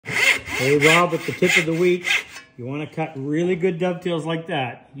Hey Rob, at the tip of the week, you want to cut really good dovetails like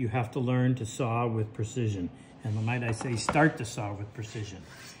that, you have to learn to saw with precision. And might I say, start to saw with precision.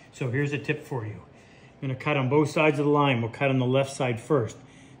 So here's a tip for you. I'm going to cut on both sides of the line. We'll cut on the left side first.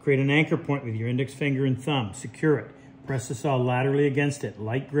 Create an anchor point with your index finger and thumb. Secure it. Press the saw laterally against it.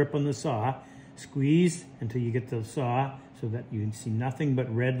 Light grip on the saw. Squeeze until you get the saw so that you can see nothing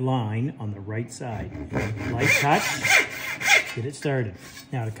but red line on the right side. Light touch. Get it started.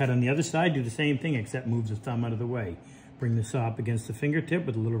 Now to cut on the other side, do the same thing except move the thumb out of the way. Bring the saw up against the fingertip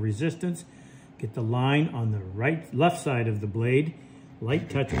with a little resistance. Get the line on the left side of the blade. Light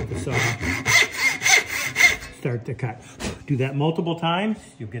touch with the saw. Start to cut. Do that multiple times.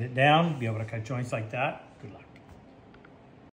 You'll get it down, be able to cut joints like that. Good luck.